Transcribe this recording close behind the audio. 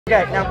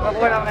Okay, now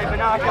what are my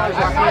binoculars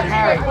are me and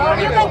Harry.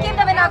 You can keep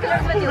the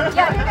binoculars with you.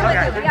 Yeah, keep them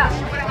with you. Yeah.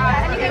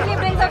 And you can keep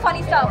doing some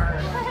funny stuff.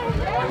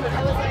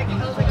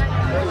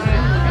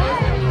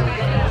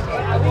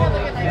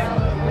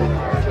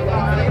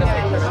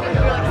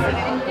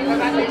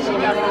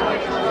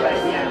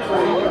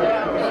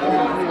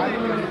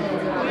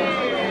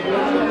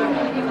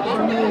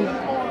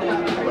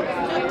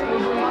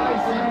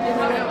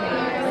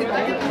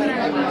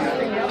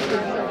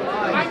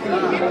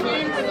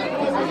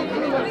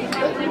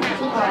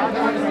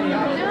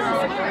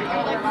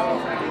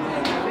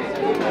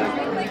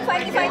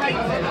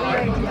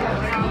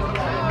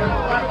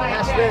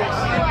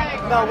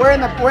 No, we're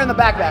in the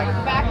backpack.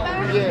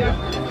 Backpack? Yeah.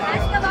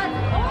 Ask about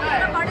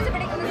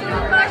participating in the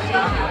Susanne Bartsch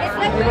show. It's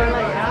like what we're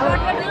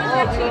doing is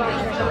we're cheating.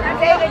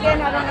 Say it again,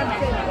 I don't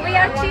understand. We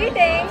are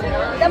cheating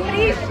the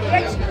we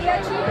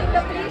are cheating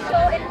the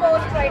pre-show in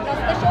post right now.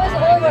 So the show is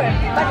over,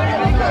 but it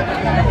looks like the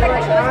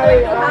show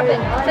is going to happen.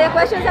 So your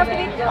questions have to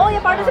be, oh,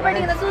 you're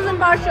participating in the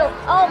Susanne Bartsch show.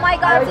 Oh my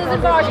God,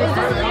 Susanne Bartsch, is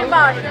this Susanne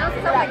Bartsch? You know,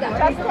 stuff like that.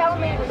 Just tell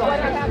me what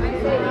you have to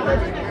say.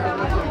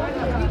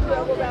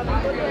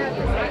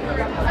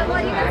 And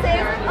what you can say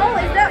is, oh,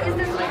 is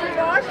this Susanne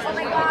Bartsch? Oh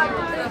my God,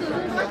 this is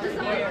Susanne Bartsch.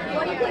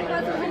 What do you think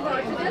about Susanne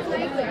Bartsch? You just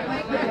like it.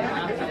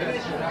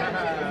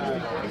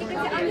 You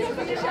can say, I'm here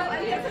for the show,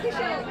 I'm here for the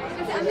show. You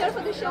can say, I'm here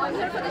for the show, I'm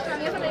here for the show, I'm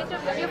here for the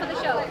interview, I'm here for the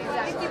show.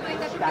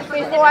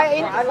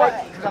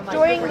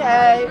 During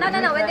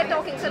No, when they're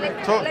talking, so like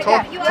Talk.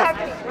 you have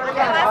to.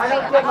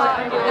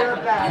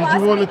 Did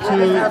you want to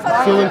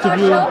fill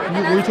interview?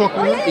 Were you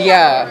talking?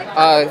 Yeah.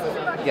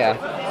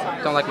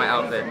 Don't like my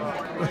outfit.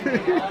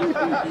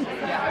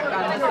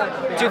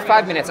 Do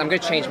 5 minutes. I'm gonna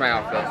change my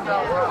outfit.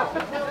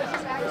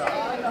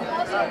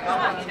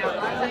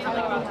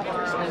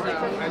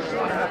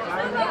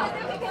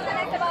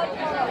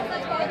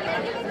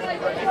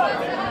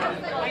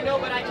 I know,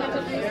 but I tend to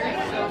do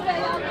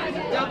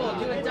double.